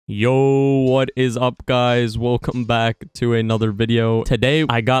Yo, what is up, guys? Welcome back to another video. Today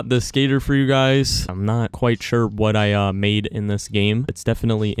I got this skater for you guys. I'm not quite sure what I made in this game. It's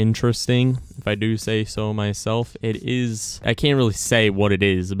definitely interesting, if I do say so myself. It is, I can't really say what it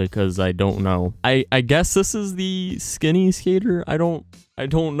is because I don't know. I guess this is the skinny skater. I don't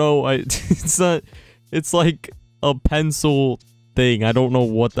know. It's not, it's like a pencil thing. I don't know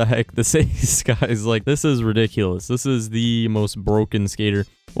what the heck this is, guys. Like, this is ridiculous. This is the most broken skater.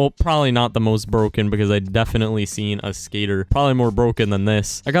 Well, probably not the most broken because I definitely seen a skater probably more broken than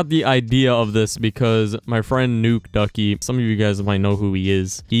this. I got the idea of this because my friend Nuke Ducky, some of you guys might know who he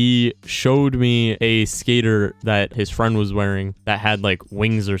is. He showed me a skater that his friend was wearing that had like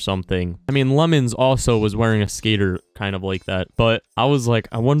wings or something. I mean, Lemons also was wearing a skater kind of like that, but I was like,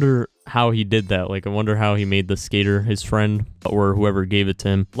 I wonder how he did that. Like, I wonder how he made the skater his friend or whoever gave it to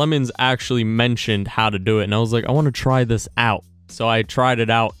him. Lemons actually mentioned how to do it, and I was like, I want to try this out. So I tried it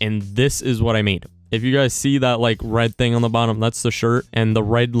out, and this is what I made. If you guys see that like red thing on the bottom, that's the shirt, and the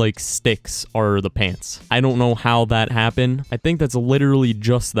red like sticks are the pants. I don't know how that happened. I think that's literally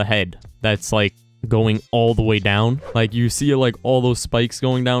just the head that's like going all the way down. Like, you see like all those spikes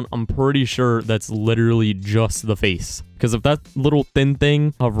going down. I'm pretty sure that's literally just the face, because if that little thin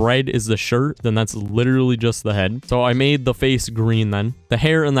thing of red is the shirt, then that's literally just the head. So I made the face green. Then the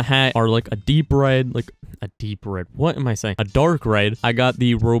hair and the hat are like a deep red, like a deep red. What am I saying? A dark red. I got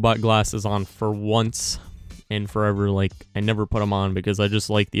the robot glasses on for once and forever. Like, I never put them on because I just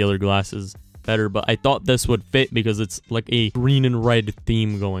like the other glasses better, but I thought this would fit because it's like a green and red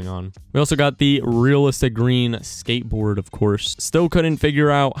theme going on. We also got the realistic green skateboard, of course. Still couldn't figure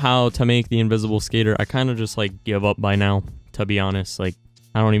out how to make the invisible skater. I kind of just like give up by now, to be honest. Like,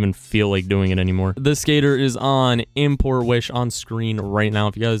 I don't even feel like doing it anymore. This skater is on Import Wish on screen right now.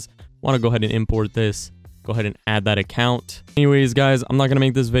 If you guys want to go ahead and import this, go ahead and add that account. Anyways, guys, I'm not going to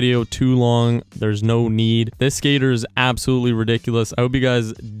make this video too long. There's no need. This skater is absolutely ridiculous. I hope you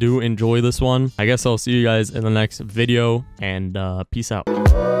guys do enjoy this one. I guess I'll see you guys in the next video, and peace out.